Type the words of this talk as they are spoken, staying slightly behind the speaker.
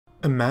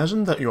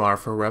Imagine that you are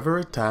forever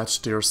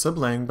attached to your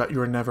sibling but you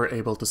are never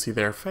able to see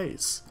their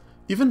face.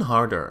 Even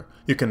harder,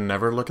 you can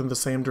never look in the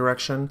same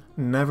direction,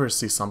 never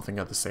see something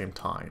at the same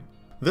time.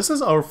 This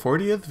is our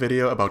 40th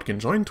video about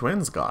conjoined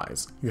twins,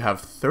 guys. You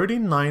have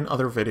 39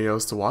 other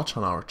videos to watch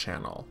on our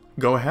channel.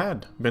 Go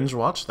ahead, binge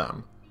watch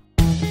them.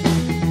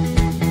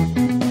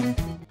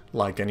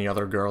 Like any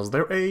other girls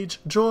their age,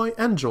 Joy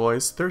and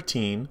Joyce,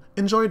 13,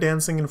 enjoy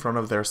dancing in front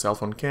of their cell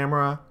phone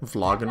camera,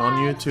 vlogging on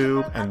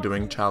YouTube, and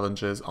doing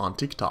challenges on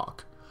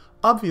TikTok.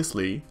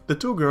 Obviously, the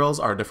two girls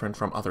are different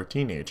from other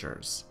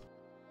teenagers.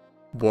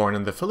 Born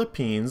in the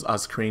Philippines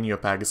as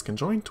craniopagus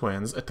conjoined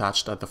twins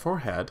attached at the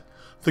forehead,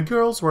 the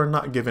girls were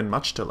not given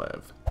much to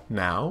live.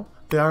 Now,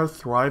 they are a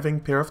thriving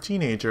pair of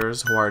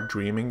teenagers who are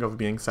dreaming of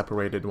being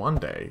separated one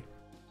day.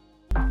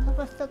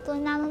 Gusto po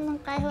namin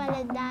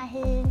magkahiwalay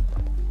dahil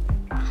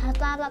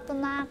para po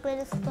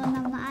makakilos po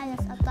ng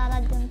maayos at para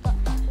din po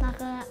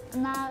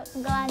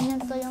magawa niyo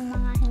po yung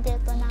mga hindi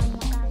po namin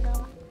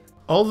magagawa.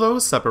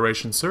 Although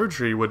separation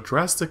surgery would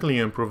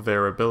drastically improve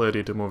their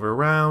ability to move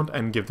around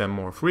and give them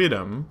more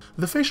freedom,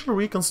 the facial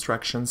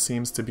reconstruction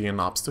seems to be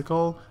an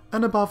obstacle,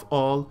 and above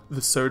all,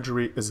 the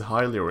surgery is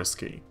highly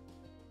risky.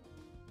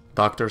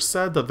 Doctors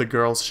said that the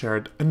girls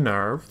shared a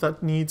nerve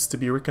that needs to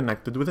be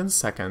reconnected within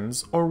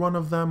seconds or one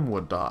of them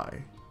would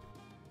die.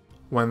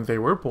 When they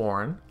were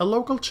born, a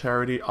local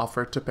charity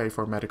offered to pay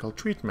for medical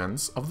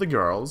treatments of the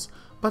girls,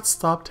 but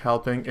stopped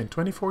helping in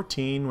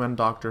 2014 when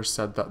doctors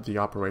said that the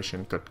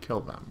operation could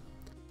kill them.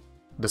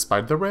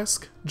 Despite the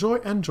risk, Joy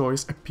and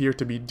Joyce appear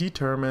to be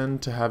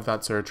determined to have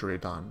that surgery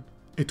done.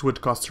 It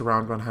would cost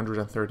around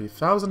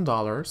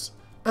 $130,000,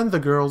 and the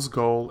girls'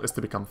 goal is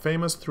to become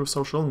famous through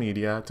social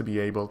media to be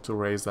able to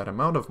raise that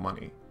amount of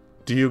money.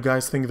 Do you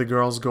guys think the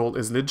girls' goal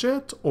is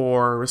legit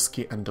or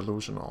risky and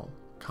delusional?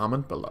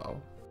 Comment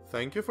below.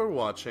 Thank you for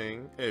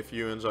watching. If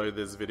you enjoyed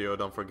this video,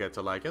 don't forget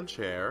to like and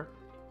share.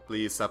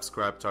 Please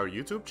subscribe to our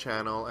YouTube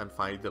channel and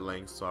find the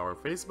links to our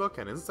Facebook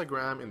and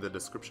Instagram in the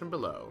description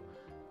below.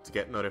 To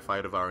get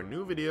notified of our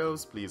new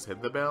videos, please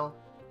hit the bell.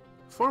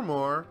 For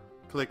more,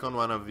 click on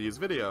one of these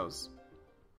videos.